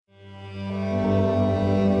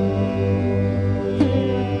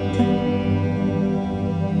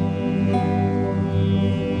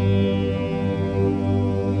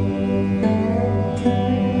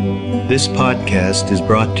This podcast is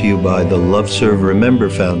brought to you by the Love Serve Remember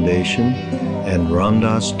Foundation and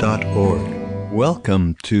Ramdas.org.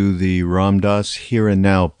 Welcome to the Ramdas Here and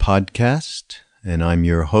Now podcast, and I'm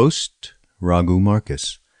your host, Raghu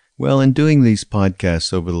Marcus. Well, in doing these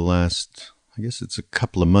podcasts over the last, I guess it's a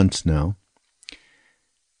couple of months now,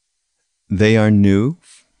 they are new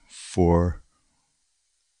for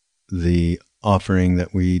the offering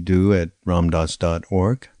that we do at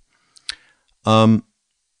Ramdas.org.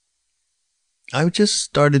 I just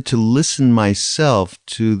started to listen myself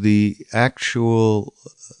to the actual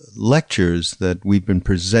lectures that we've been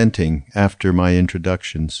presenting after my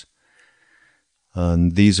introductions.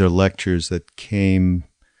 These are lectures that came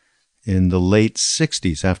in the late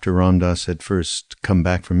 60s after Ram Dass had first come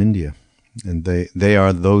back from India. And they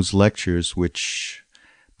are those lectures which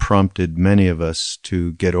prompted many of us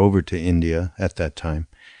to get over to India at that time,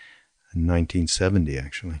 in 1970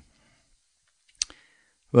 actually.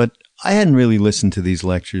 But I hadn't really listened to these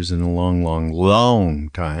lectures in a long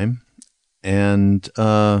time. And,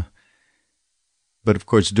 but of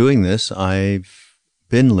course, doing this, I've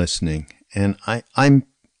been listening. And I'm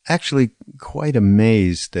actually quite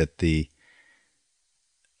amazed at the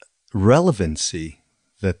relevancy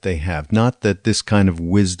that they have. Not that this kind of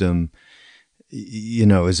wisdom,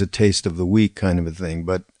 is a taste of the week kind of a thing,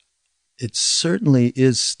 but it certainly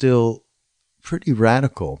is still pretty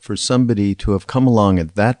radical for somebody to have come along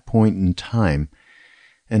at that point in time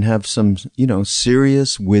and have some,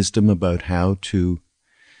 serious wisdom about how to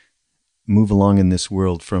move along in this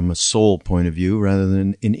world from a soul point of view rather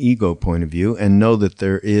than an ego point of view, and know that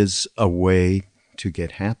there is a way to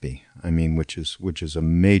get happy. I mean, which is a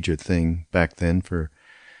major thing back then for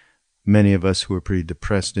many of us who are pretty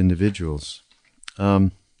depressed individuals.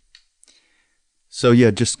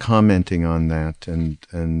 Just commenting on that,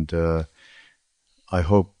 and I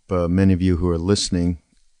hope many of you who are listening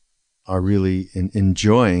are really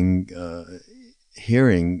enjoying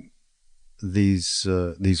hearing these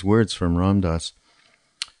words from Ram Dass.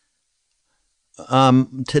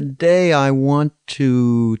 Today I want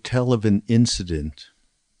to tell of an incident.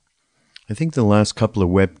 I think the last couple of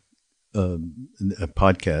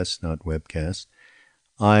podcasts, not webcasts,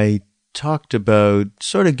 I talked about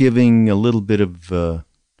sort of giving a little bit of a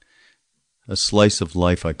slice of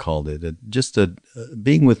life, I called it.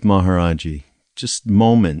 Being with Maharaji, just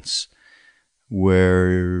moments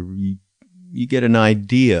where you get an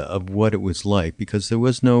idea of what it was like, because there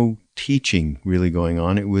was no teaching really going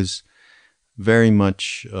on. It was very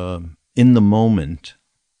much in the moment,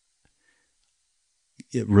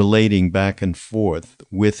 relating back and forth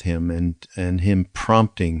with him and him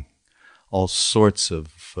prompting all sorts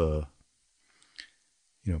of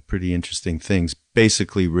pretty interesting things,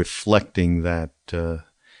 basically reflecting that,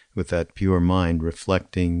 with that pure mind,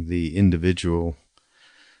 reflecting the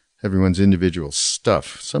everyone's individual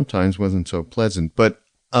stuff. Sometimes wasn't so pleasant, but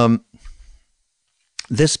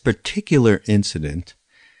this particular incident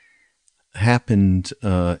happened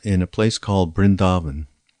in a place called Vrindavan,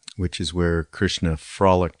 which is where Krishna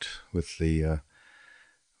frolicked with the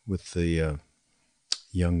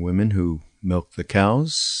young women who milked the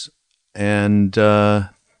cows. And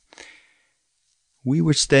we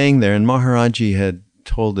were staying there, and Maharaji had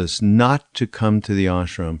told us not to come to the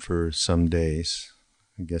ashram for some days.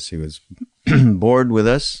 I guess he was bored with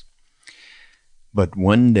us. But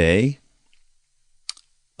one day,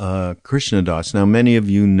 Krishna Das, now many of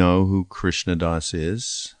you know who Krishna Das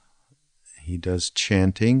is. He does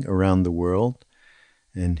chanting around the world,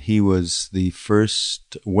 and he was the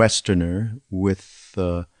first Westerner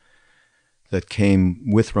that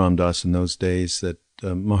came with Ram Dass in those days, that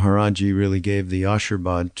Maharaji really gave the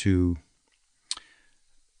Ashirvad to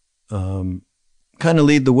kind of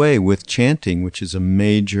lead the way with chanting, which is a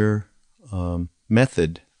major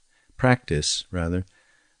practice,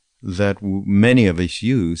 that many of us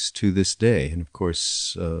use to this day. And of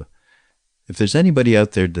course, if there's anybody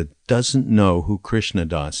out there that doesn't know who Krishna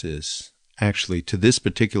Das is, actually to this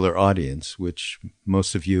particular audience, which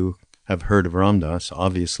most of you have heard of Ram Dass,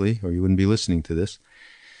 obviously, or you wouldn't be listening to this,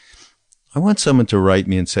 I want someone to write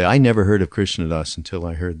me and say, I never heard of Krishna Das until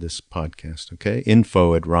I heard this podcast, okay?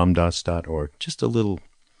 info@ramdas.org. Just a little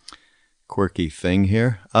quirky thing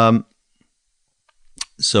here.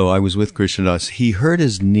 So I was with Krishna Das. He hurt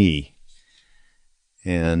his knee,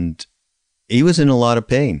 and he was in a lot of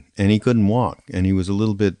pain, and he couldn't walk, and he was a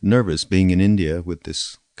little bit nervous being in India with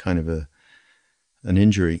this kind of an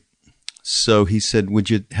injury. So he said, would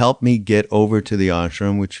you help me get over to the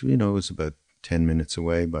ashram, which, was about 10 minutes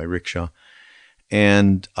away by rickshaw.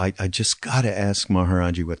 And I just got to ask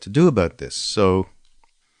Maharaji what to do about this. So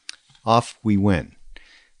off we went.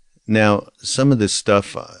 Now, some of this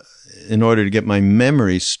stuff in order to get my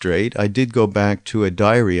memory straight, I did go back to a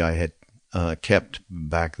diary I had kept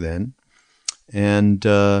back then. And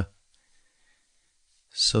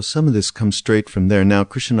so some of this comes straight from there. Now,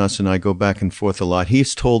 Krishnadas and I go back and forth a lot.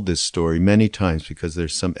 He's told this story many times because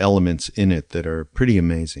there's some elements in it that are pretty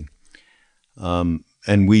amazing.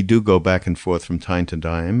 And we do go back and forth from time to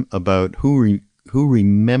time about who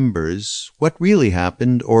remembers what really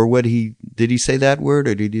happened, or did he say that word,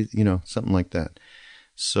 or did he, something like that.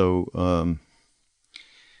 So,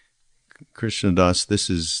 Krishnadas, this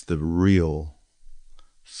is the real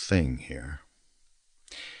thing here.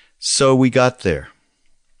 So we got there.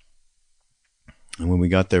 And when we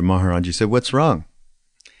got there, Maharaji said, "What's wrong?"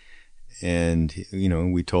 And,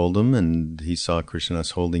 we told him, and he saw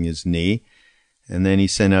Krishnadas holding his knee. And then he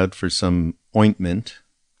sent out for some ointment,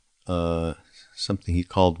 something he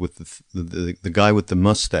called with the guy with the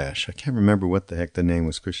mustache. I can't remember what the heck the name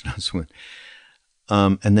was, Krishnadas went.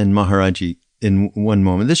 And then Maharaji, in one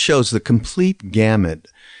moment, this shows the complete gamut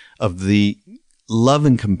of the love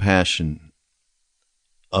and compassion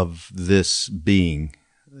of this being,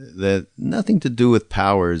 that nothing to do with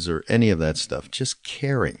powers or any of that stuff, just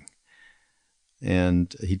caring.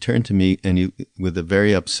 And he turned to me and with a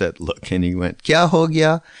very upset look, and he went, "Kya ho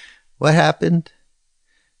gya? What happened?"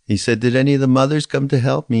 He said, "Did any of the mothers come to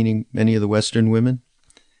help?" Meaning many of the Western women.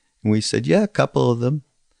 And we said, "Yeah, a couple of them."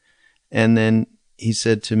 And then he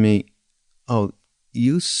said to me, "Oh,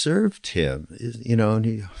 you served him,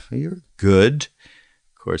 and you're good."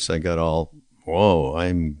 Of course, I got all, whoa,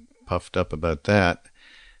 I'm puffed up about that.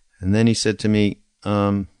 And then he said to me,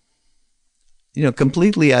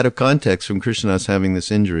 completely out of context from Krishnadas having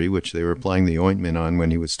this injury, which they were applying the ointment on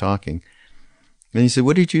when he was talking. And he said,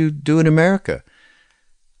 "What did you do in America?"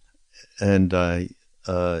 And I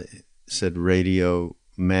said, "Radio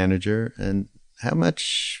manager." "And how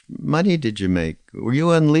much money did you make? Were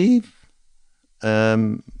you on leave?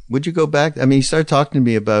 Would you go back?" He started talking to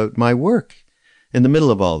me about my work in the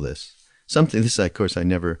middle of all this. This, of course, I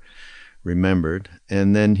never remembered.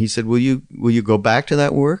 And then he said, will you go back to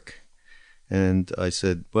that work?" And I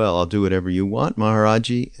said, "Well, I'll do whatever you want,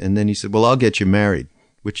 Maharaji." And then he said, "Well, I'll get you married,"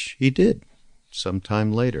 which he did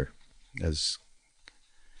sometime later, as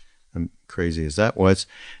crazy as that was.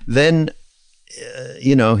 Then,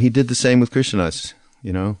 he did the same with Krishnadas.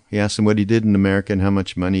 He asked him what he did in America and how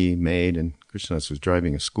much money he made. And Krishnadas was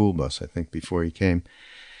driving a school bus, I think, before he came.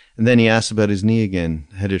 And then he asked about his knee again.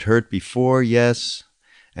 Had it hurt before? Yes.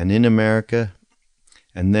 And in America?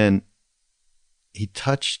 And then he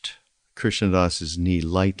touched Krishnadas's knee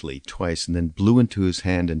lightly twice, and then blew into his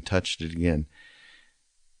hand and touched it again.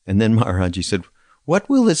 And then Maharaji said, "What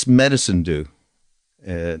will this medicine do?"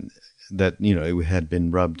 That, it had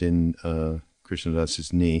been rubbed in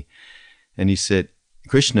Krishnadas's knee. And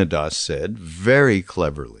Krishnadas said, very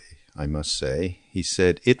cleverly, I must say, he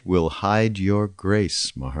said, "It will hide your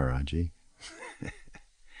grace, Maharaji."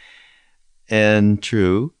 And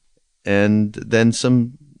true. And then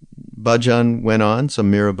some bhajan went on, some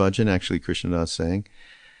Mira bhajan, actually Krishnadas sang.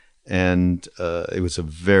 And it was a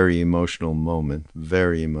very emotional moment,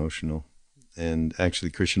 very emotional. And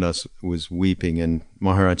actually Krishnadas was weeping, and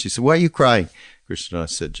Maharaji said, "Why are you crying?"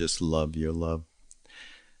 Krishnadas said, "Just love your love."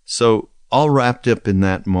 So all wrapped up in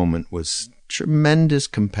that moment was tremendous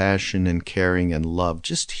compassion and caring and love,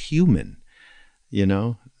 just human,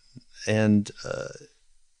 And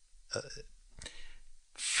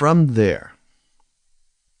from there,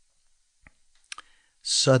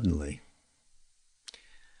 suddenly,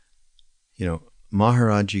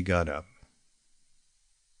 Maharaji got up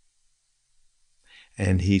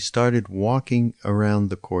and he started walking around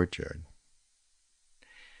the courtyard.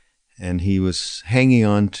 And he was hanging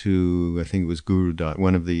on to, I think it was Guru Dat,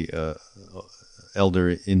 one of the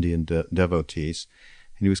elder Indian devotees.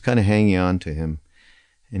 And he was kind of hanging on to him,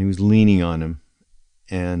 and he was leaning on him.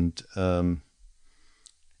 And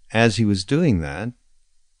as he was doing that,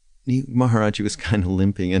 Maharaji was kind of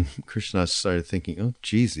limping, and Krishna started thinking, "Oh,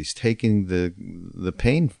 geez, he's taking the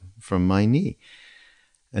pain from my knee."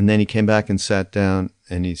 And then he came back and sat down,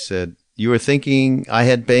 and he said, "You were thinking I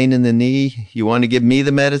had pain in the knee? You want to give me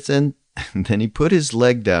the medicine?" And then he put his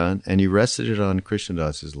leg down, and he rested it on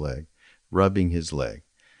Krishnadas's leg, rubbing his leg.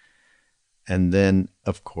 And then,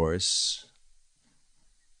 of course,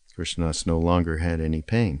 Krishnadas no longer had any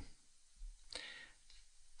pain.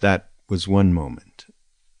 That was one moment.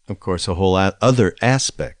 Of course, a whole other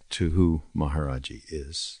aspect to who Maharaji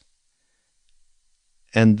is.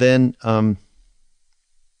 And then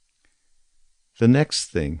the next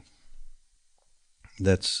thing,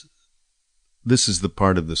 this is the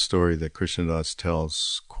part of the story that Krishnadas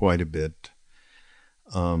tells quite a bit.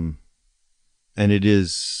 And it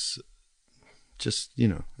is just,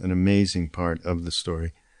 an amazing part of the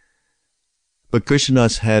story. But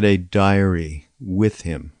Krishnadas had a diary with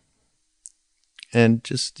him. And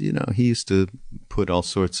just, he used to put all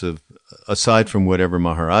sorts of, aside from whatever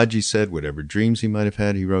Maharaji said, whatever dreams he might have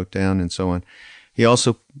had, he wrote down and so on. He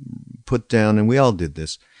also put down, and we all did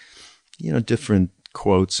this, different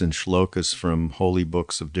quotes and shlokas from holy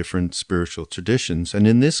books of different spiritual traditions. And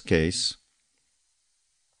in this case,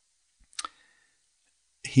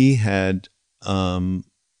 he had one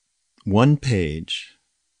page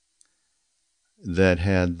that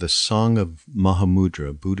had the Song of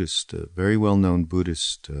Mahamudra, Buddhist, very well-known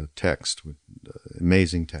Buddhist text,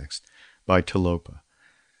 amazing text, by Tilopa.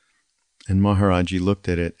 And Maharaji looked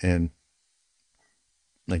at it, and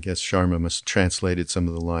I guess Sharma must have translated some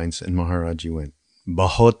of the lines, and Maharaji went,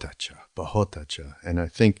 Bahotacha, Bahotacha. And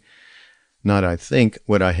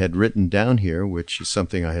what I had written down here, which is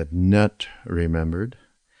something I had not remembered,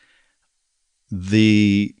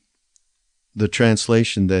 the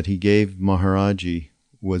translation that he gave Maharaji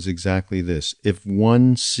was exactly this. If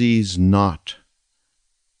one sees not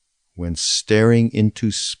when staring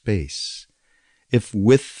into space, if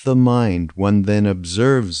with the mind one then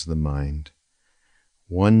observes the mind,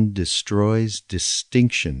 one destroys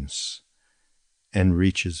distinctions and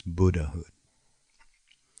reaches Buddhahood.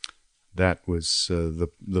 That was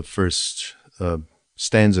the first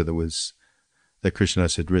stanza that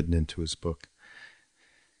Krishnadas had written into his book.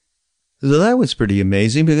 So that was pretty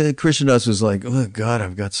amazing, because Krishnadas was like, oh God,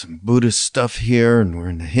 I've got some Buddhist stuff here, and we're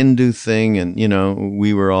in the Hindu thing, and,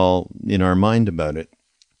 we were all in our mind about it.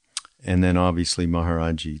 And then obviously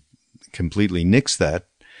Maharaji completely nixed that.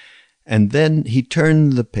 And then he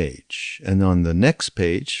turned the page, and on the next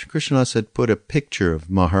page, Krishnadas had put a picture of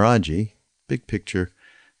Maharaji, big picture,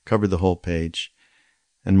 covered the whole page.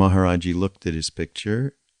 And Maharaji looked at his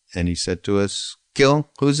picture, and he said to us, Kil,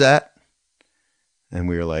 who's that? And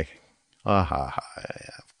we were like, of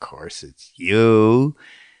course it's you.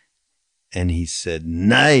 And he said,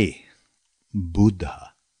 Nay,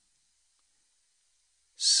 Buddha.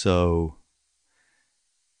 So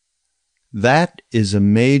that is a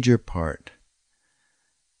major part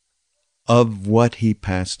of what he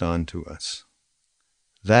passed on to us.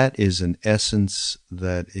 That is an essence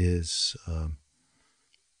that is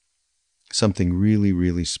something really,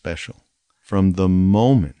 really special. From the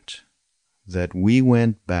moment that we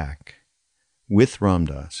went back with Ram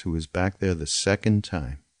Dass, who was back there the second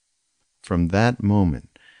time, from that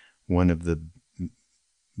moment, one of the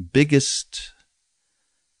biggest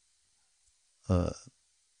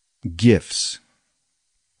gifts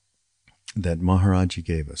that Maharaji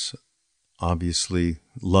gave us, obviously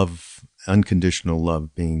love, unconditional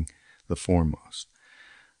love being the foremost,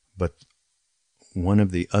 but one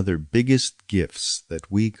of the other biggest gifts that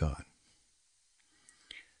we got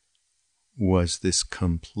was this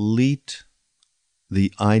completeness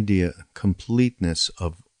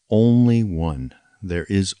of only one. There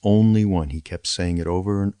is only one. He kept saying it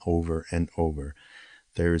over and over and over.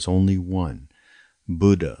 There is only one.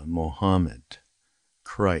 Buddha, Muhammad,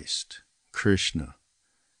 Christ, Krishna.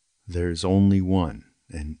 There is only one.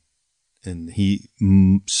 And he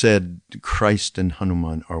said Christ and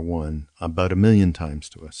Hanuman are one about 1,000,000 times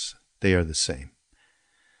to us. They are the same.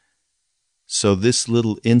 So this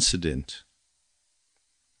little incident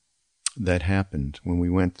that happened when we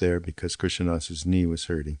went there, because Krishnadas's knee was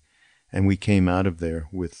hurting, and we came out of there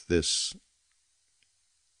with this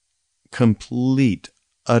complete,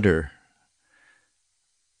 utter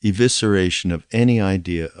evisceration of any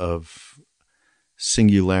idea of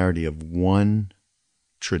singularity of one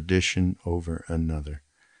tradition over another.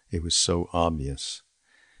 It was so obvious.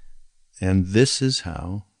 And this is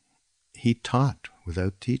how he taught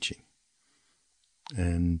without teaching.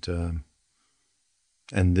 And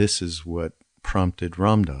this is what prompted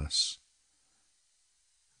Ram Dass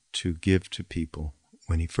to give to people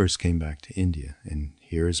when he first came back to India. And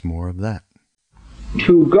here is more of that.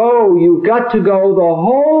 To go, you've got to go the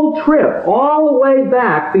whole trip, all the way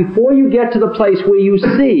back, before you get to the place where you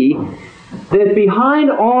see that behind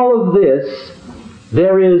all of this,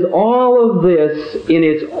 there is all of this in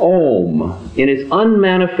its Om, in its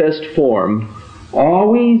unmanifest form,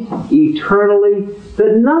 always, eternally,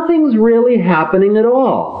 that nothing's really happening at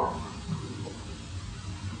all.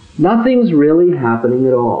 Nothing's really happening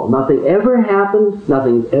at all. Nothing ever happened.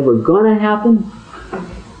 Nothing's ever going to happen.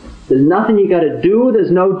 There's nothing you got to do.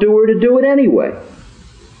 There's no doer to do it anyway.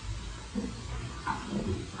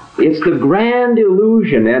 It's the grand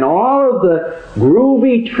illusion, and all of the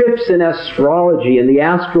groovy trips in astrology and the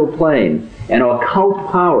astral plane and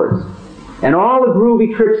occult powers and all the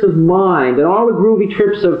groovy trips of mind, and all the groovy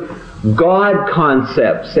trips of God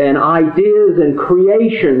concepts and ideas and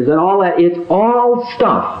creations and all that. It's all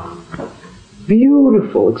stuff.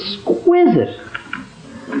 Beautiful, exquisite.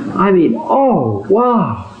 I mean, oh,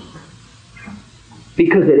 wow.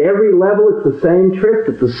 Because at every level it's the same trip,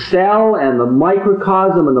 that the cell and the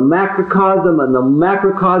microcosm and the macrocosm and the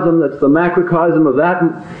macrocosm that's the macrocosm of that,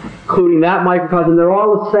 including that microcosm, they're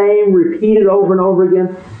all the same, repeated over and over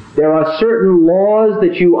again. There are certain laws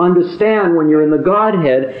that you understand when you're in the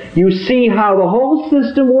Godhead. You see how the whole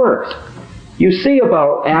system works. You see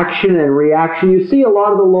about action and reaction. You see a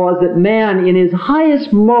lot of the laws that man in his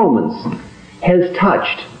highest moments has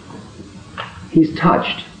touched. He's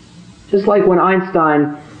touched. Just like when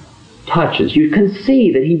Einstein touches. You can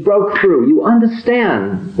see that he broke through. You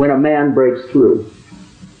understand when a man breaks through.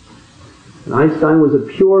 And Einstein was a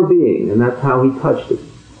pure being, and that's how he touched it.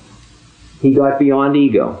 He got beyond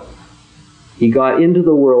ego. He got into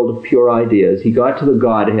the world of pure ideas. He got to the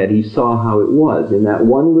Godhead. He saw how it was in that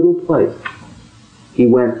one little place. He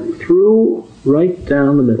went through right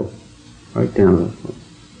down the middle. Right down the middle.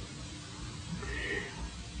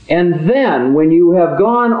 And then, when you have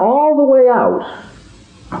gone all the way out,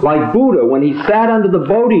 like Buddha, when he sat under the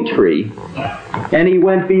Bodhi tree, and he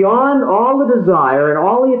went beyond all the desire and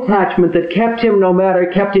all the attachment that kept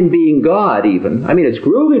him being God even. I mean, it's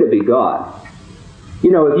groovy to be God.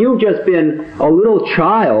 You know, if you've just been a little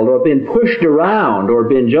child, or been pushed around, or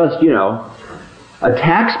been just, a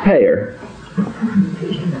taxpayer,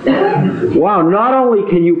 wow, not only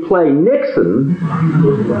can you play Nixon,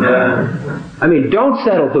 I mean, don't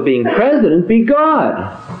settle for being president, be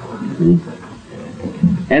God.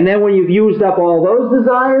 And then when you've used up all those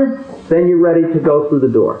desires, then you're ready to go through the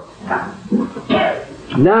door.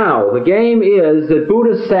 Now, the game is that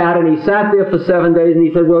Buddha sat, and he sat there for 7 days, and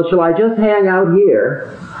he said, well, shall I just hang out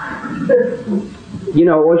here?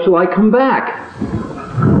 Or shall I come back?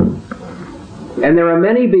 And there are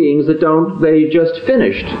many beings that don't, they just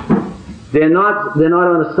finished. They're not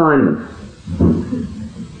on assignment.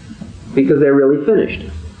 Because they're really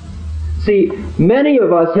finished. See, many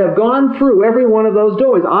of us have gone through every one of those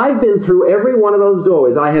doorways. I've been through every one of those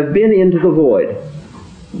doorways. I have been into the void.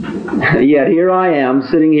 Yet here I am,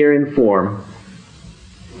 sitting here in form.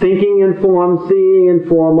 Thinking in form, seeing in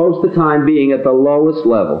form, most of the time being at the lowest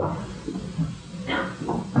level.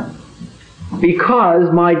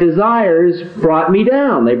 Because my desires brought me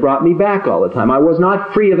down. They brought me back all the time. I was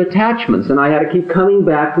not free of attachments, and I had to keep coming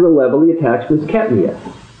back to the level the attachments kept me at.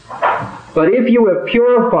 But if you have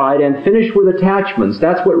purified and finished with attachments,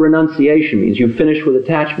 that's what renunciation means. You've finished with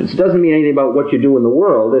attachments. It doesn't mean anything about what you do in the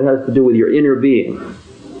world. It has to do with your inner being.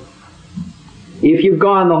 If you've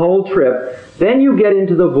gone the whole trip, then you get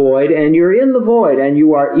into the void, and you're in the void, and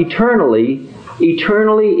you are eternally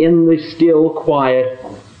in the still, quiet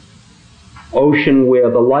ocean where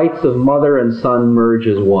the lights of mother and son merge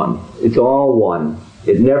as one. It's all one.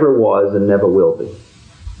 It never was and never will be.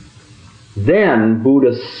 Then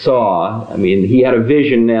Buddha saw, he had a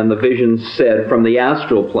vision, and the vision said from the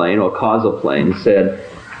astral plane or causal plane, sent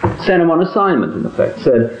him on assignment, in effect,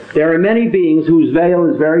 said, there are many beings whose veil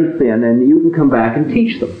is very thin, and you can come back and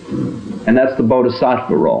teach them. And that's the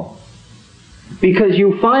bodhisattva role. Because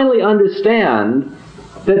you finally understand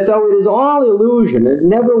that though it is all illusion, it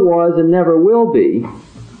never was and never will be,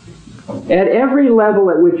 at every level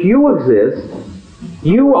at which you exist,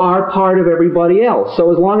 you are part of everybody else.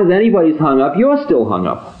 So as long as anybody's hung up, you're still hung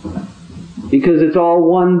up. Because it's all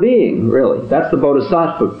one being, really. That's the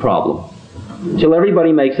bodhisattva problem. Till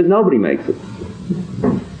everybody makes it, nobody makes it.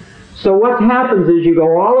 So what happens is you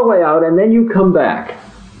go all the way out, and then you come back.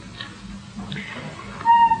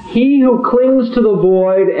 He who clings to the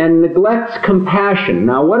void and neglects compassion.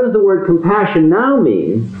 Now, what does the word compassion now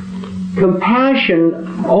mean?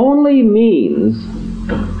 Compassion only means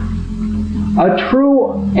a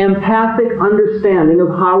true empathic understanding of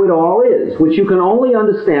how it all is, which you can only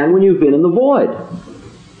understand when you've been in the void.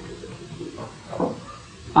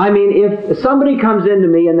 If somebody comes into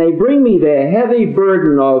me and they bring me their heavy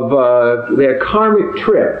burden of their karmic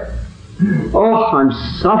trip, oh, I'm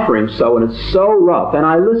suffering so, and it's so rough, and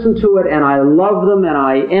I listen to it, and I love them, and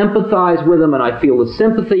I empathize with them, and I feel the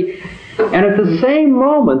sympathy. And at the same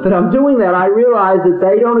moment that I'm doing that, I realize that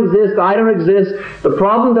they don't exist, I don't exist, the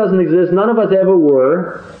problem doesn't exist, none of us ever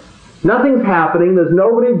were, nothing's happening, there's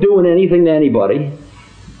nobody doing anything to anybody.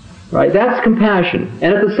 Right? That's compassion.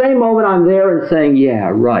 And at the same moment I'm there and saying, yeah,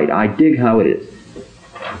 right, I dig how it is.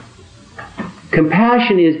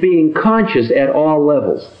 Compassion is being conscious at all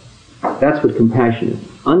levels. That's what compassion is.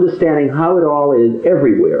 Understanding how it all is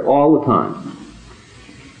everywhere, all the time.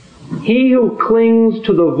 He who clings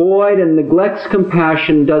to the void and neglects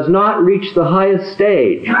compassion does not reach the highest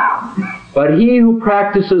stage, but he who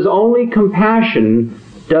practices only compassion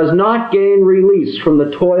does not gain release from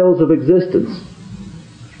the toils of existence.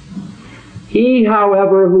 He,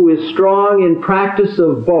 however, who is strong in practice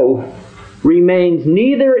of both remains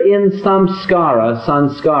neither in samskara,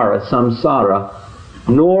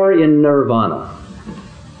 nor in nirvana.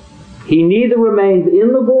 He neither remains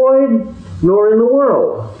in the void nor in the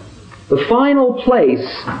world. The final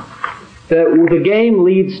place that the game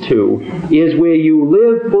leads to is where you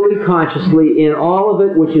live fully consciously in all of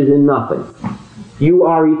it which is in nothing. You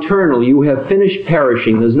are eternal. You have finished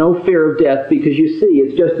perishing. There's no fear of death because you see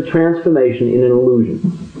it's just a transformation in an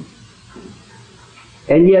illusion.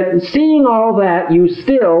 And yet, seeing all that, you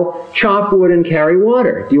still chop wood and carry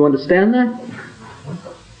water. Do you understand that?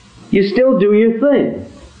 You still do your thing.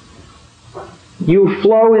 You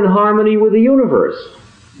flow in harmony with the universe.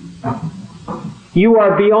 You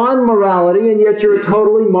are beyond morality, and yet you're a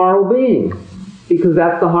totally moral being, because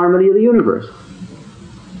that's the harmony of the universe.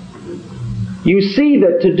 You see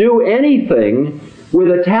that to do anything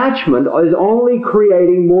with attachment is only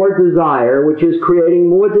creating more desire, which is creating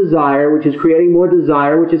more desire, which is creating more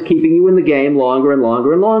desire, which is keeping you in the game longer and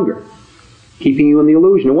longer and longer, keeping you in the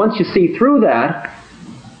illusion. And once you see through that,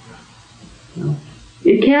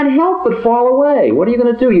 it can't help but fall away. What are you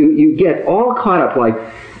going to do? You get all caught up like,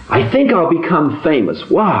 I think I'll become famous.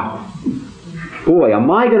 Wow. Boy,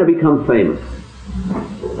 am I going to become famous.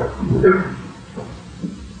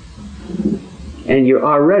 And you're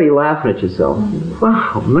already laughing at yourself.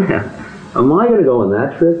 Wow, man, am I going to go on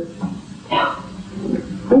that trip?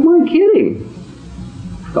 Who am I kidding?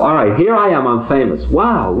 All right, here I am, I'm famous.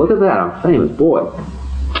 Wow, look at that, I'm famous, boy.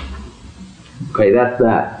 Okay, that's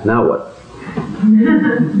that. Now what?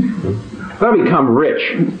 I've got to become rich.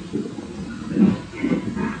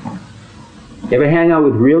 You ever hang out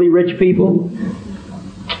with really rich people?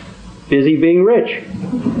 Busy being rich.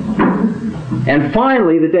 And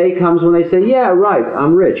finally, the day comes when they say, yeah, right,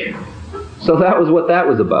 I'm rich. So that was what that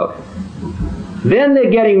was about. Then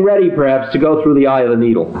they're getting ready, perhaps, to go through the eye of the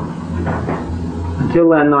needle. Until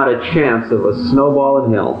then, not a chance of a snowball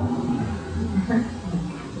in hell.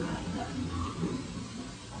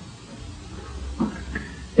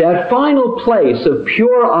 That final place of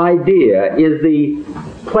pure idea is the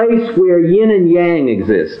place where yin and yang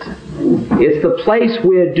exist. It's the place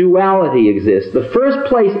where duality exists. The first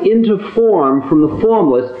place into form from the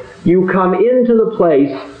formless, you come into the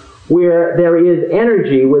place where there is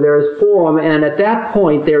energy, where there is form, and at that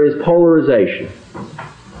point there is polarization.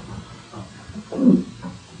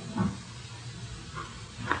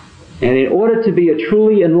 And in order to be a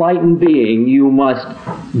truly enlightened being, you must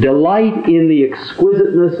delight in the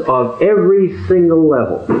exquisiteness of every single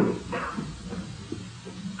level.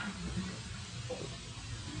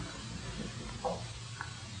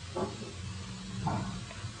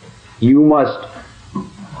 You must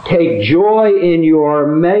take joy in your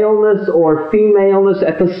maleness or femaleness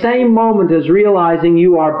at the same moment as realizing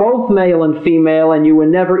you are both male and female, and you were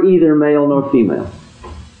never either male nor female.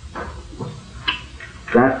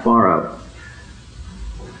 That far out.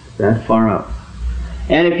 That far out.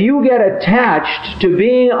 And if you get attached to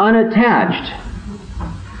being unattached,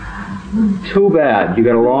 too bad. You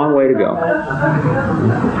got a long way to go.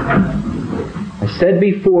 I said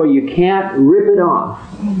before, you can't rip it off.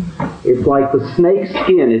 It's like the snake's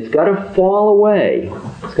skin. It's got to fall away.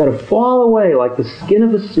 It's got to fall away like the skin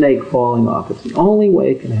of a snake falling off. It's the only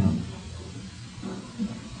way it can happen.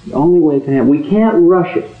 The only way it can happen. We can't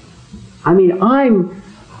rush it. I mean, I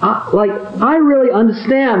really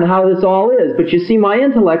understand how this all is, but you see, my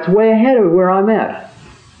intellect's way ahead of where I'm at.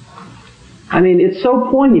 I mean, it's so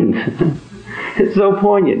poignant. It's so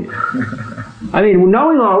poignant. I mean,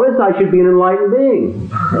 knowing all this, I should be an enlightened being.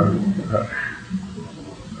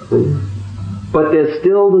 But there's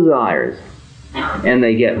still desires. And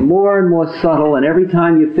they get more and more subtle, and every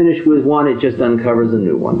time you finish with one, it just uncovers a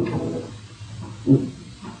new one.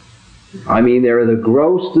 I mean, there are the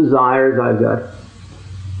gross desires I've got.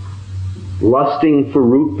 Lusting for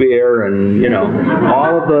root beer and,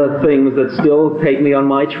 all of the things that still take me on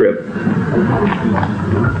my trip.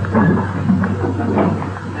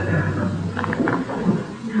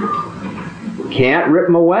 Can't rip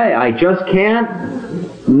them away. I just can't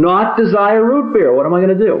not desire root beer. What am I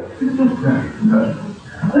going to do?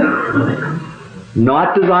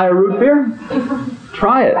 Not desire root beer?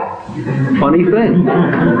 Try it. Funny thing.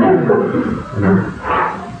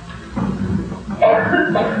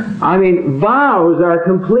 I mean, vows are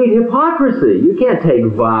complete hypocrisy. You can't take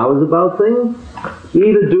vows about things. You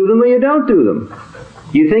either do them or you don't do them.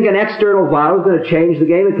 You think an external vow is going to change the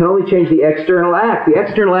game? It can only change the external act. The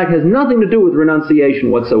external act has nothing to do with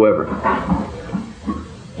renunciation whatsoever.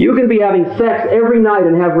 You can be having sex every night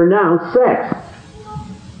and have renounced sex.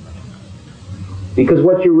 Because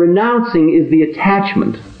what you're renouncing is the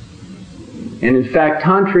attachment. And in fact,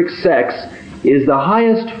 tantric sex is the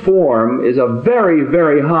highest form, is a very,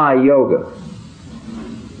 very high yoga.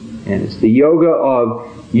 And it's the yoga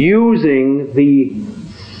of using the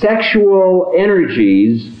sexual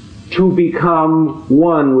energies to become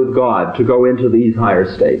one with God, to go into these higher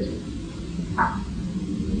states.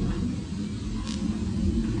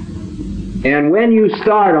 And when you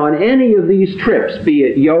start on any of these trips, be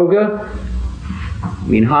it yoga,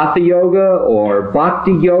 Hatha yoga, or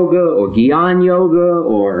bhakti yoga, or Gyan yoga,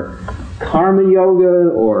 or karma yoga,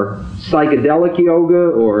 or psychedelic yoga,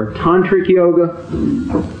 or tantric yoga,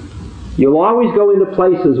 you'll always go into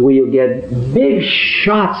places where you get big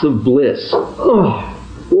shots of bliss. Oh,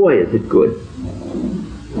 boy, is it good.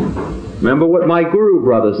 Remember what my guru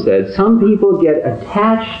brother said. Some people get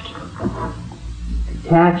attached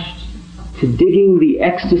to digging the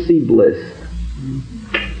ecstasy bliss.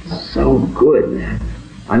 So good, man.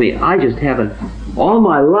 I mean, I just haven't, all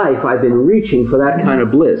my life I've been reaching for that kind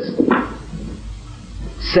of bliss.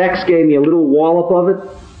 Sex gave me a little wallop of it.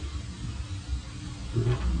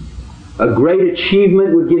 A great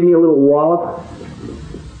achievement would give me a little wallop.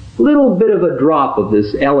 A little bit of a drop of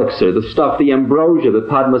this elixir, the stuff, the ambrosia that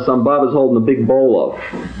Padmasambhava is holding a big bowl of.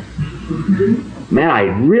 Man, I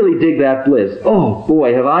really dig that bliss. Oh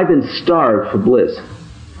boy, have I been starved for bliss.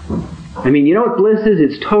 I mean, you know what bliss is?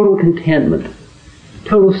 It's total contentment.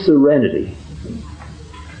 Total serenity.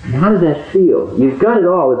 And how does that feel? You've got it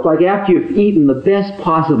all. It's like after you've eaten the best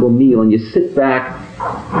possible meal and you sit back,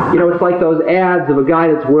 you know, it's like those ads of a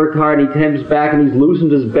guy that's worked hard and he comes back and he's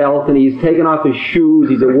loosened his belt and he's taken off his shoes,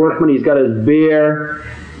 he's a workman, he's got his beer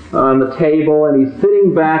on the table and he's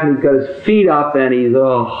sitting back and he's got his feet up and he's,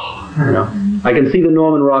 oh, you know, I can see the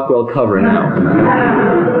Norman Rockwell cover now.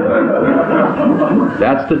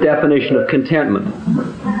 That's the definition of contentment.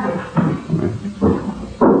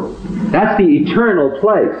 That's the eternal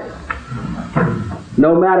place.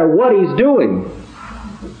 No matter what he's doing.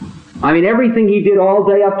 I mean, everything he did all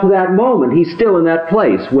day up to that moment, he's still in that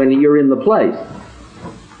place when you're in the place.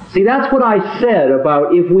 See, that's what I said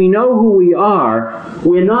about if we know who we are,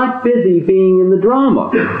 we're not busy being in the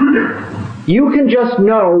drama. You can just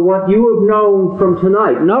know what you have known from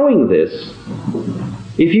tonight. Knowing this,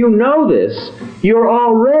 if you know this, you're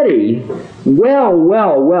already well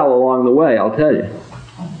along the way, I'll tell you.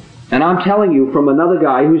 And I'm telling you from another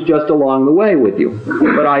guy who's just along the way with you.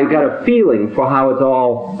 But I got a feeling for how it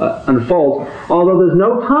all unfolds, although there's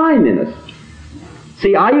no time in it.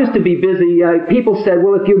 See, I used to be busy. People said,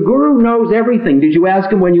 well, if your guru knows everything, did you ask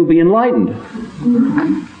him when you'll be enlightened?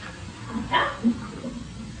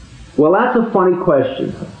 Well, that's a funny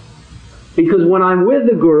question. Because when I'm with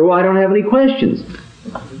the guru, I don't have any questions.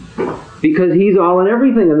 Because he's all in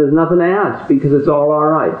everything and there's nothing to ask because it's all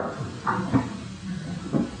right.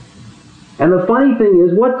 And the funny thing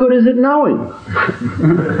is, what good is it knowing?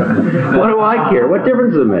 What do I care? What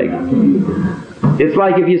difference does it make? It's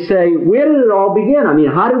like if you say, where did it all begin? I mean,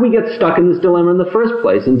 how did we get stuck in this dilemma in the first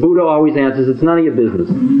place? And Buddha always answers, it's none of your business.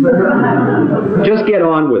 Just get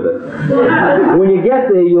on with it. When you get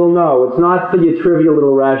there, you'll know. It's not for your trivial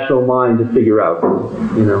little rational mind to figure out.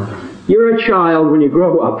 You know, you're a child when you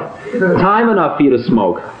grow up. Time enough for you to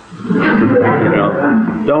smoke. You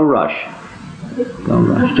know, don't rush. Don't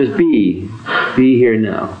rush. Just be here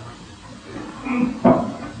now.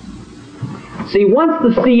 See, once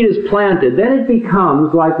the seed is planted, then it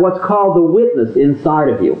becomes like what's called the witness inside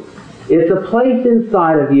of you. It's a place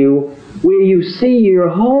inside of you where you see your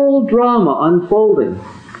whole drama unfolding.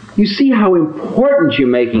 You see how important you're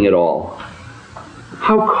making it all.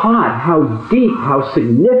 How caught, how deep, how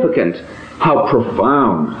significant, how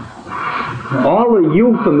profound. All the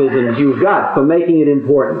euphemisms you've got for making it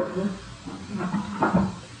important.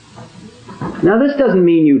 Now, this doesn't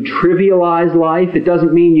mean you trivialize life. It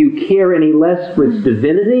doesn't mean you care any less for its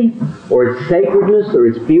divinity, or its sacredness, or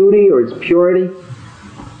its beauty, or its purity.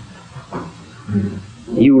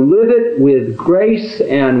 You live it with grace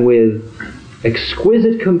and with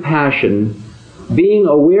exquisite compassion, being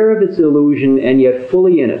aware of its illusion and yet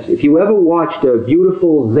fully in it. If you ever watched a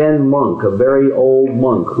beautiful Zen monk, a very old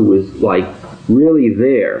monk who is like really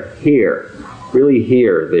there, here, really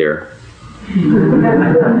here, there,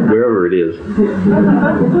 wherever it is.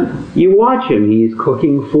 You watch him. He's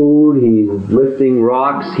cooking food, he's lifting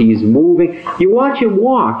rocks, he's moving. You watch him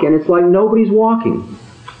walk, and it's like nobody's walking.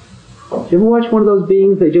 You ever watch one of those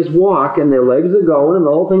beings? They just walk and their legs are going and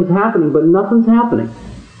the whole thing's happening, but nothing's happening.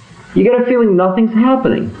 You get a feeling nothing's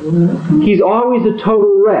happening. He's always a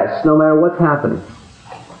total rest, no matter what's happening.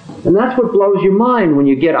 And that's what blows your mind when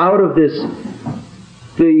you get out of this,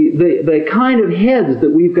 the kind of heads that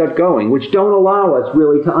we've got going, which don't allow us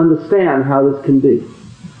really to understand how this can be.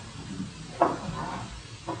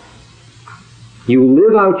 You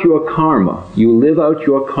live out your karma. You live out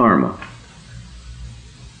your karma.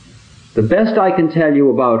 The best I can tell you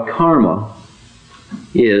about karma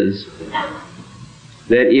is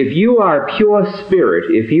that if you are pure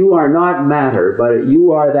spirit, if you are not matter, but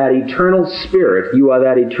you are that eternal spirit, you are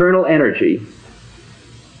that eternal energy,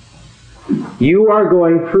 you are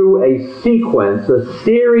going through a sequence, a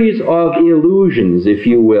series of illusions, if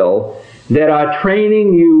you will, that are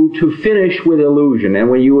training you to finish with illusion. And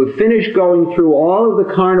when you have finished going through all of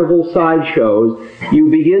the carnival sideshows, you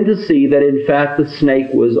begin to see that in fact the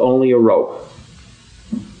snake was only a rope.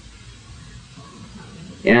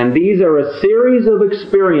 And these are a series of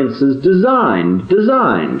experiences designed.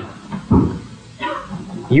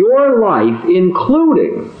 Your life,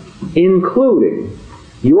 including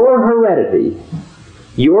your heredity,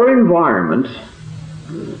 your environment,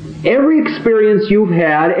 every experience you've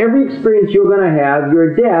had, every experience you're going to have,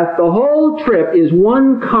 your death, the whole trip is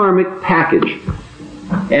one karmic package.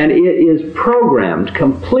 And it is programmed,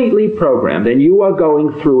 completely programmed, and you are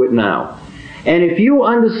going through it now. And if you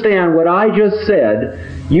understand what I just said,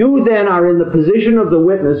 you then are in the position of the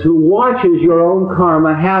witness who watches your own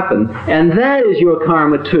karma happen, and that is your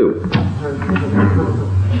karma too.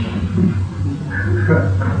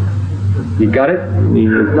 You got it?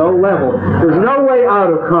 There's no level. There's no way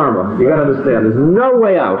out of karma. You got to understand. There's no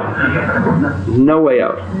way out. There's no way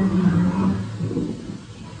out.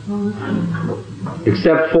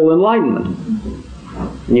 Except full enlightenment.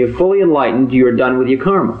 When you're fully enlightened, you're done with your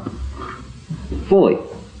karma. Fully.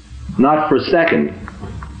 Not for a second.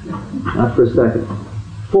 Not for a second.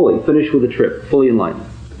 Fully. Finished with the trip. Fully enlightened.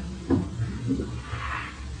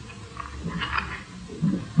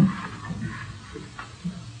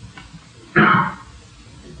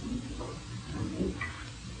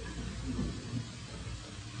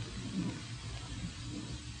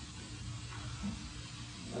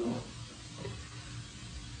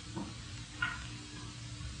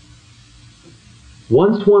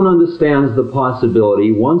 Once one understands the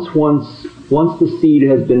possibility, once the seed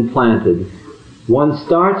has been planted, one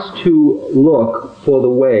starts to look for the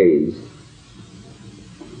ways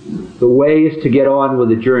to get on with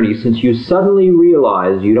the journey, since you suddenly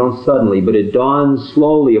realize, you don't suddenly, but it dawns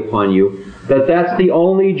slowly upon you, that that's the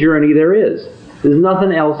only journey there is. There's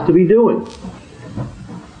nothing else to be doing.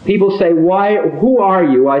 People say, who are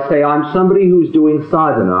you? I say, I'm somebody who's doing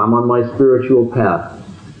sadhana. I'm on my spiritual path.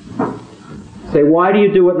 Say, why do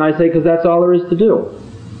you do it? And I say, because that's all there is to do.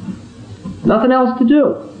 Nothing else to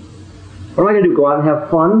do. What am I going to do? Go out and have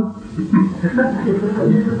fun?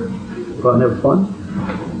 Go out and have fun?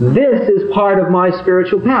 This is part of my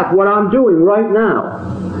spiritual path, what I'm doing right now.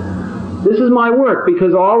 This is my work,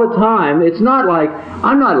 because all the time, it's not like,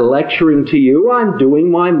 I'm not lecturing to you, I'm doing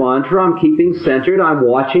my mantra, I'm keeping centered, I'm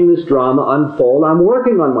watching this drama unfold, I'm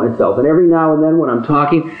working on myself. And every now and then when I'm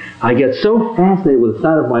talking, I get so fascinated with the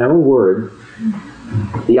sound of my own words,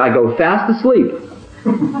 I go fast asleep.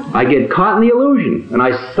 I get caught in the illusion, and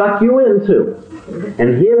I suck you in too.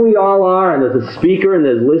 And here we all are, and there's a speaker, and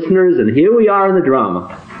there's listeners, and here we are in the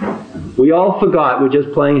drama. We all forgot we're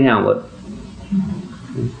just playing Hamlet.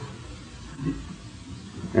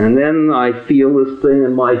 And then I feel this thing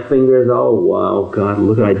in my fingers, oh wow, God,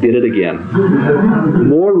 look, I did it again.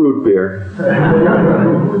 More root beer.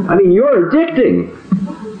 I mean, you're addicting.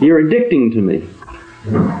 You're addicting to me.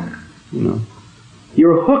 You know.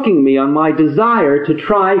 You're hooking me on my desire to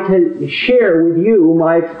try to share with you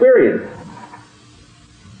my experience.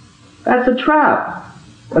 That's a trap.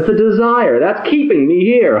 That's a desire. That's keeping me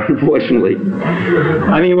here, unfortunately.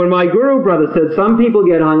 I mean, when my guru brother said, some people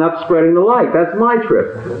get hung up spreading the light, that's my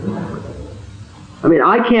trip. I mean,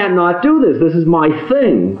 I can't not do this. This is my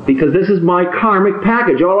thing, because this is my karmic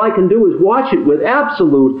package. All I can do is watch it with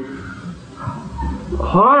absolute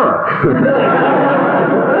horror.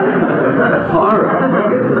 Horror.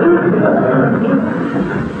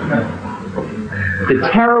 The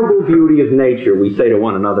terrible beauty of nature, we say to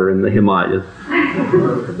one another in the Himalayas.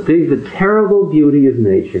 The terrible beauty of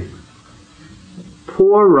nature.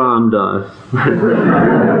 Poor Ram Dass.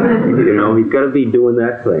 You know, he's got to be doing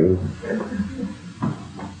that thing.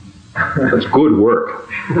 That's good work.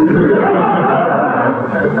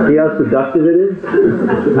 See how seductive it is?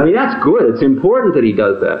 I mean, that's good. It's important that he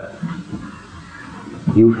does that.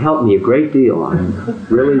 You've helped me a great deal.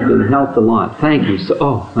 I've really been helped a lot. Thank you.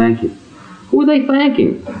 Thank you. Who are they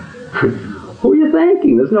thanking? Who are you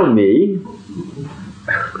thanking? There's no me.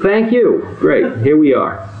 Thank you. Great. Here we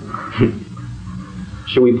are.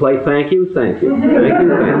 Should we play thank you? Thank you. Thank you,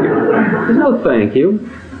 thank you. There's no thank you.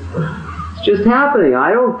 It's just happening.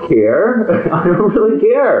 I don't care. I don't really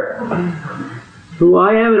care. Who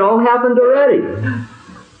I am, it all happened already.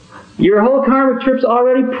 Your whole karmic trip's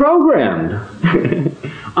already programmed.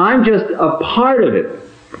 I'm just a part of it.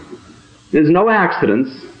 There's no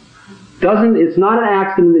accidents. It's not an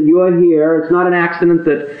accident that you're here. It's not an accident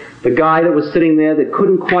that the guy that was sitting there that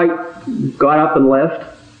couldn't quite got up and left.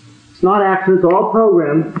 It's not an accident. It's all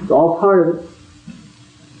programmed. It's all part of it.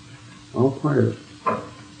 All part of it.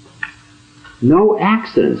 No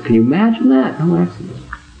accidents. Can you imagine that? No accidents.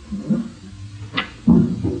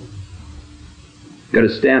 Got to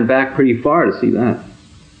stand back pretty far to see that.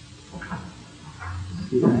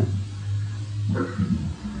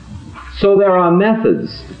 So there are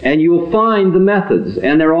methods, and you'll find the methods,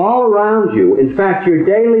 and they're all around you. In fact, your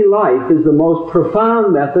daily life is the most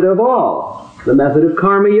profound method of all, the method of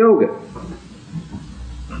karma yoga.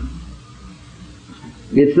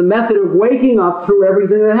 It's the method of waking up through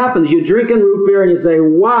everything that happens. You're drinking root beer and you say,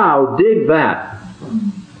 wow, dig that.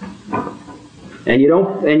 And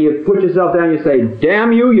you put yourself down and you say,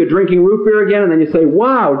 damn you, you're drinking root beer again, and then you say,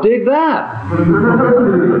 wow, dig that.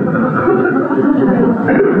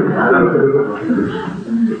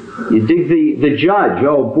 You dig the judge.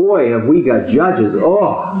 Oh boy, have we got judges.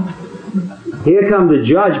 Oh, here comes the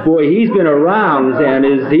judge. Boy, he's been around, and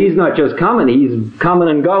he's not just coming, he's coming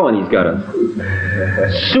and going. He's got a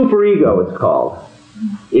super ego, it's called.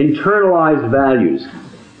 Internalized values.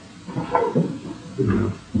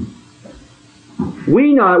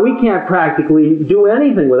 We can't practically do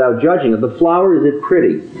anything without judging it. The flower, is it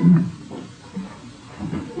pretty?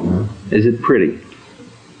 Is it pretty?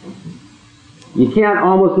 You can't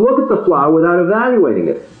almost look at the flower without evaluating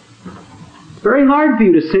it. It's very hard for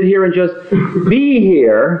you to sit here and just be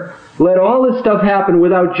here, let all this stuff happen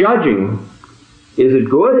without judging. Is it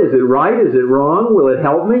good? Is it right? Is it wrong? Will it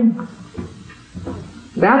help me?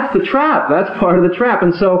 That's the trap. That's part of the trap.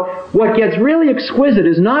 And so what gets really exquisite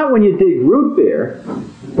is not when you dig root beer,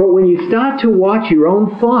 but when you start to watch your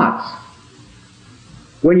own thoughts.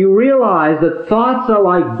 When you realize that thoughts are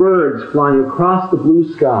like birds flying across the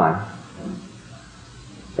blue sky.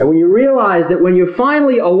 And when you realize that when you're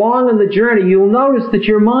finally along in the journey, you'll notice that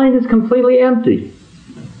your mind is completely empty.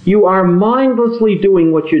 You are mindlessly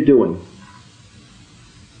doing what you're doing.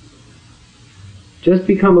 Just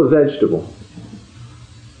become a vegetable.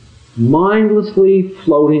 Mindlessly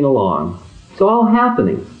floating along. It's all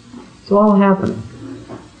happening. It's all happening.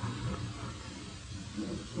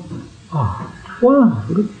 Oh, wow.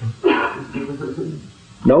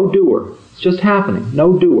 No doer. It's just happening.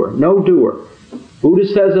 No doer. No doer. Buddha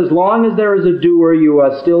says as long as there is a doer, you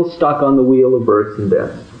are still stuck on the wheel of births and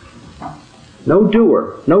deaths. No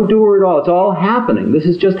doer. No doer at all. It's all happening. This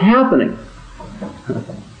is just happening.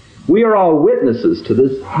 We are all witnesses to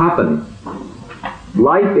this happening.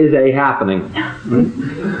 Life is a happening.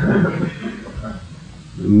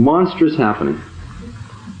 Monstrous happening.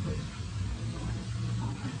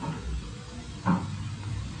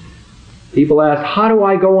 People ask, how do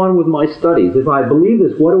I go on with my studies? If I believe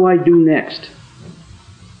this, what do I do next?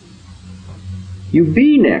 You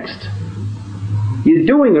be next. You're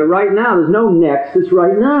doing it right now. There's no next. It's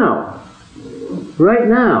right now. Right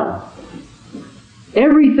now.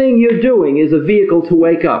 Everything you're doing is a vehicle to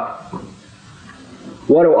wake up.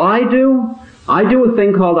 What do? I do a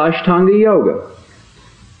thing called Ashtanga Yoga.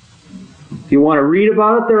 If you want to read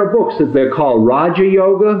about it, there are books that they're called Raja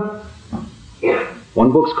Yoga. A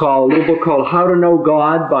little book called How to Know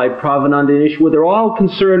God by Pravananda Nishwa. They're all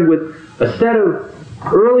concerned with a set of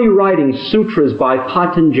early writing sutras by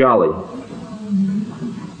Patanjali.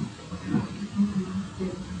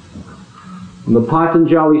 And the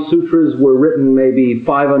Patanjali sutras were written maybe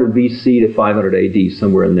 500 BC to 500 AD,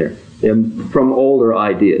 somewhere in there. They're from older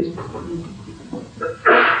ideas.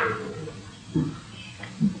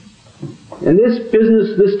 And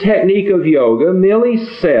this technique of yoga merely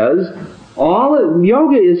says,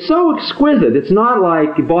 yoga is so exquisite. It's not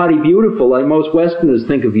like body beautiful like most Westerners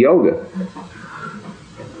think of yoga.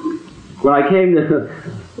 When I came to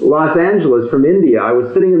Los Angeles from India, I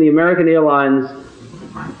was sitting in the American Airlines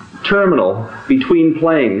terminal between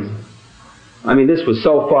planes. I mean, this was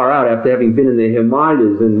so far out after having been in the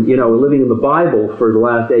Himalayas and, living in the Bible for the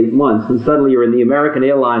last 8 months, and suddenly you're in the American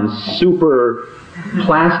Airlines super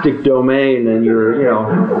plastic domain, and you're,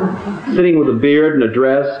 sitting with a beard and a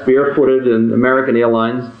dress, barefooted in American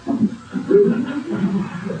Airlines.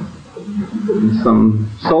 some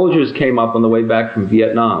soldiers came up on the way back from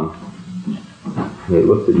Vietnam. They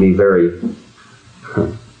looked at me very,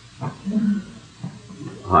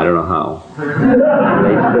 I don't know how. And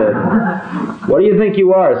they said, "What do you think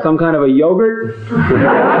you are, some kind of a yogurt?"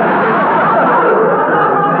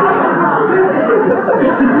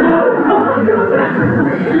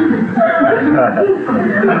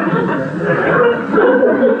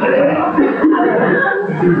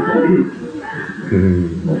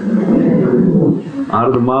 Out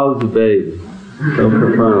of the mouths of babes. So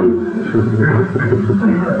profound.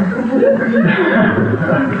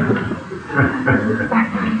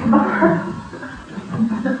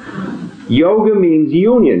 Yoga means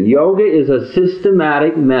union. Yoga is a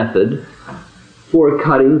systematic method for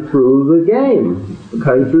cutting through the game,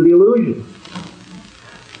 cutting through the illusion.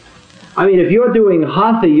 I mean, if you're doing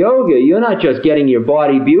Hatha Yoga, you're not just getting your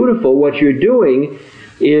body beautiful. What you're doing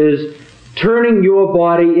is turning your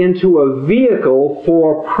body into a vehicle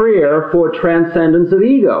for prayer, for transcendence of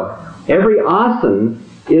ego. Every asana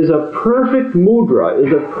is a perfect mudra,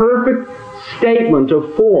 is a perfect statement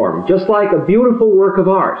of form, just like a beautiful work of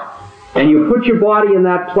art. And you put your body in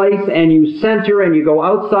that place and you center and you go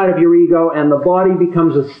outside of your ego and the body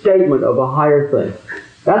becomes a statement of a higher thing.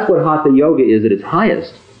 That's what Hatha Yoga is at its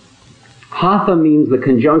highest. Hatha means the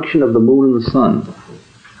conjunction of the moon and the sun.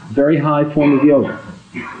 Very high form of yoga.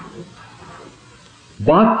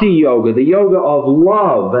 Bhakti Yoga, the yoga of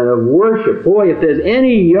love and of worship. Boy, if there's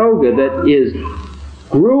any yoga that is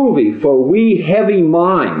groovy for we heavy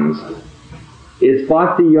minds, it's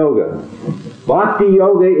Bhakti Yoga. Bhakti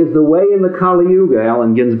Yoga is the way in the Kali Yuga,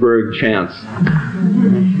 Allen Ginsberg chants.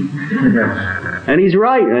 And he's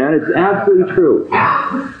right, man. It's absolutely true.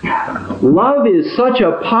 Love is such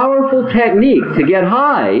a powerful technique to get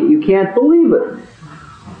high, you can't believe it.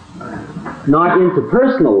 Not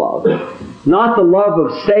interpersonal love. Not the love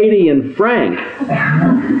of Sadie and Frank.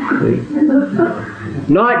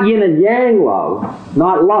 Not yin and yang love.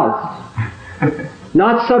 Not lust.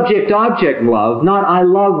 Not subject-object love. Not I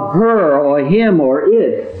love her or him or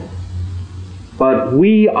it. But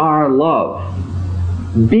we are love.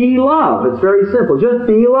 Be love. It's very simple. Just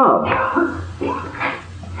be love.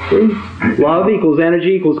 See? Love equals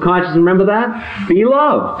energy equals consciousness. Remember that? Be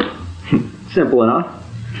love. Simple enough.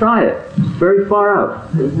 Try it. Very far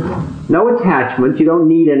out. No attachment. You don't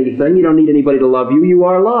need anything. You don't need anybody to love you. You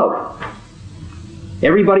are love.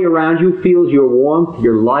 Everybody around you feels your warmth,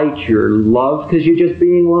 your light, your love, because you're just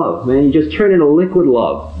being love. Man, you just turn into liquid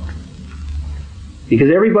love. Because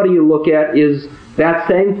everybody you look at is that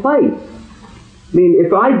same place. I mean,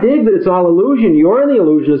 if I dig that it's all illusion, you're in the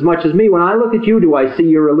illusion as much as me. When I look at you, do I see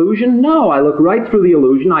your illusion? No, I look right through the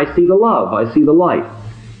illusion. I see the love. I see the light.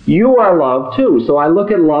 You are love too, so I look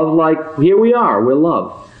at love like, here we are, we're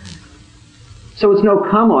love. So it's no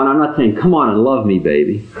come on, I'm not saying come on and love me,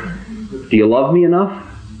 baby. Do you love me enough?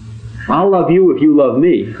 I'll love you if you love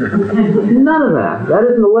me. None of that. That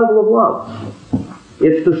isn't the level of love.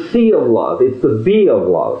 It's the C of love. It's the B of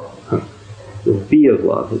love. The B of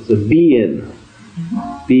love. It's the be in.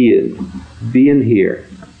 Be in. Be in here.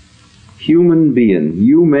 Human being.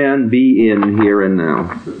 You man be in here and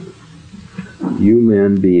now. You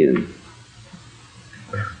man be in.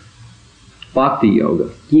 Bhakti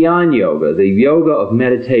Yoga. Jnana Yoga. The yoga of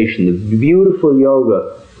meditation. The beautiful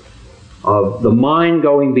yoga of the mind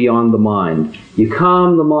going beyond the mind. You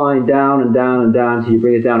calm the mind down and down and down until you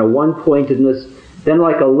bring it down to one-pointedness. Then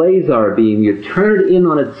like a laser beam, you turn it in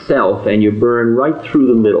on itself and you burn right through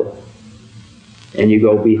the middle. And you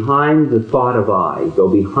go behind the thought of I. You go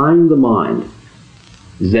behind the mind.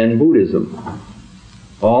 Zen Buddhism.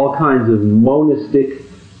 All kinds of monistic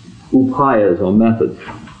upayas or methods.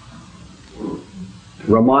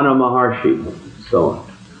 Ramana Maharshi, so on.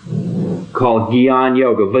 Called Jnana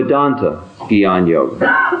Yoga, Vedanta Jnana Yoga.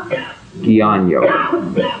 Jnana Yoga.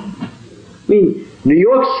 I mean, New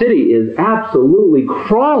York City is absolutely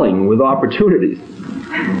crawling with opportunities.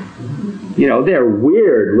 You know, they're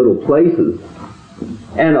weird little places.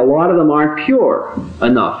 And a lot of them aren't pure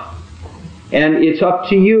enough. And it's up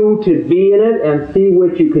to you to be in it and see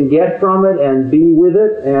what you can get from it and be with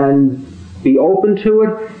it and be open to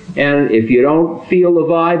it. And if you don't feel the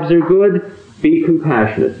vibes are good, be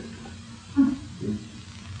compassionate.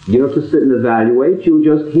 You don't have to sit and evaluate. You'll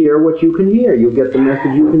just hear what you can hear. You'll get the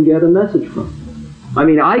message you can get a message from. I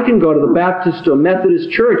mean, I can go to the Baptist or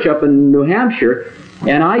Methodist church up in New Hampshire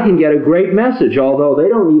and I can get a great message, although they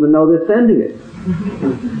don't even know they're sending it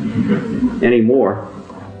anymore.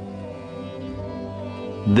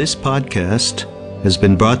 This podcast has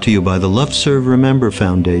been brought to you by the Love Serve Remember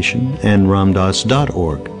Foundation and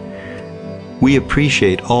Ramdas.org. We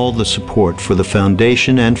appreciate all the support for the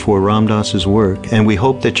Foundation and for Ram Dass's work, and we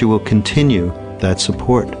hope that you will continue that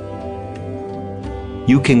support.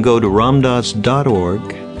 You can go to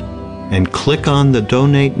ramdass.org and click on the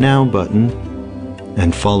Donate Now button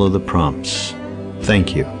and follow the prompts.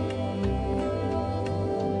 Thank you.